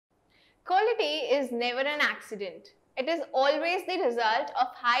Quality is never an accident. It is always the result of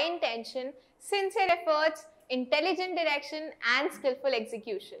high intention, sincere efforts, intelligent direction, and skillful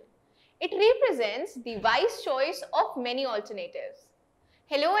execution. It represents the wise choice of many alternatives.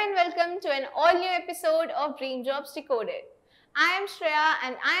 Hello and welcome to an all-new episode of Dream Jobs Decoded. I am Shreya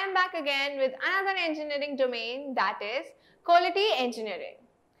and I am back again with another engineering domain, that is quality engineering.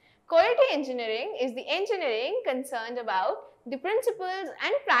 Quality engineering is the engineering concerned about the principles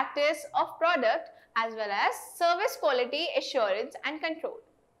and practice of product as well as service quality assurance and control.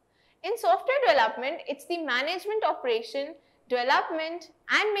 In software development, it's the management, operation, development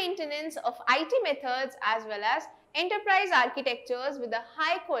and maintenance of IT methods as well as enterprise architectures with a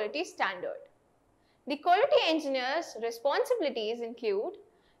high quality standard. The quality engineer's responsibilities include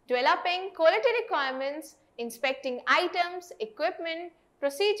developing quality requirements, inspecting items, equipment,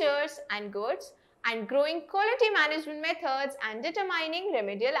 procedures and goods, and growing quality management methods and determining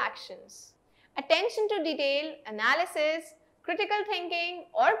remedial actions. Attention to detail, analysis, critical thinking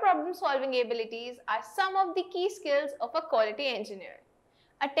or problem-solving abilities are some of the key skills of a quality engineer.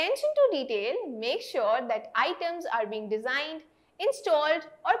 Attention to detail makes sure that items are being designed, installed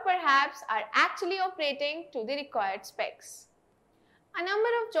or perhaps are actually operating to the required specs. A number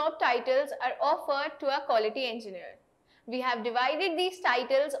of job titles are offered to a quality engineer. We have divided these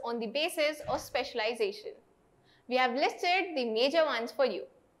titles on the basis of specialization. We have listed the major ones for you.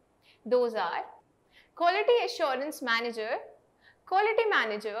 Those are Quality Assurance Manager, Quality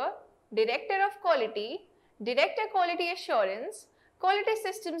Manager, Director of Quality, Director Quality Assurance, Quality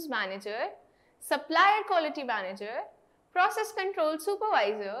Systems Manager, Supplier Quality Manager, Process Control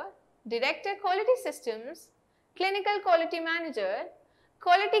Supervisor, Director Quality Systems, Clinical Quality Manager,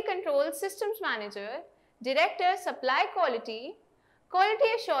 Quality Control Systems Manager, Director Supply Quality, Quality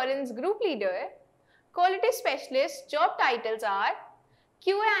Assurance Group Leader, Quality Specialist. Job titles are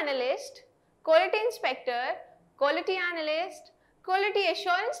QA Analyst, Quality Inspector, Quality Analyst, Quality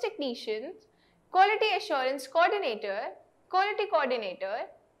Assurance Technician, Quality Assurance Coordinator, Quality Coordinator,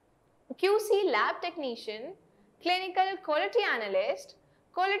 QC Lab Technician, Clinical Quality Analyst,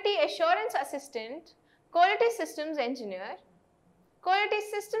 Quality Assurance Assistant, Quality Systems Engineer, Quality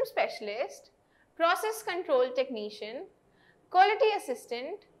System Specialist, Process Control Technician, Quality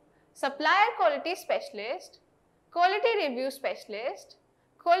Assistant, Supplier Quality Specialist, Quality Review Specialist,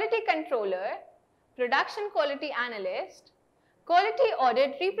 Quality Controller, Production Quality Analyst, Quality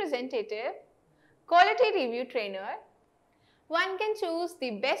Audit Representative, Quality Review Trainer. One can choose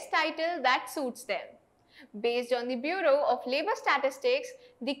the best title that suits them. Based on the Bureau of Labor Statistics,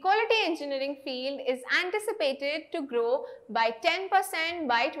 the quality engineering field is anticipated to grow by 10%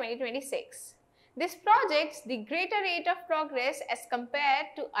 by 2026. This projects the greater rate of progress as compared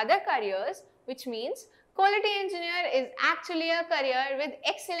to other careers, which means quality engineer is actually a career with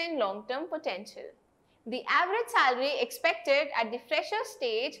excellent long-term potential. The average salary expected at the fresher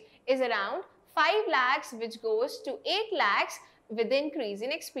stage is around 5 lakhs, which goes to 8 lakhs with increase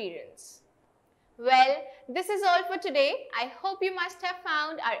in experience. Well, this is all for today. I hope you must have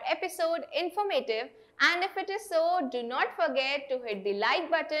found our episode informative, and if it is so, do not forget to hit the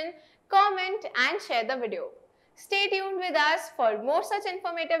like button, comment and share the video. Stay tuned with us for more such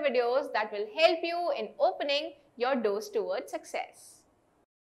informative videos that will help you in opening your doors towards success.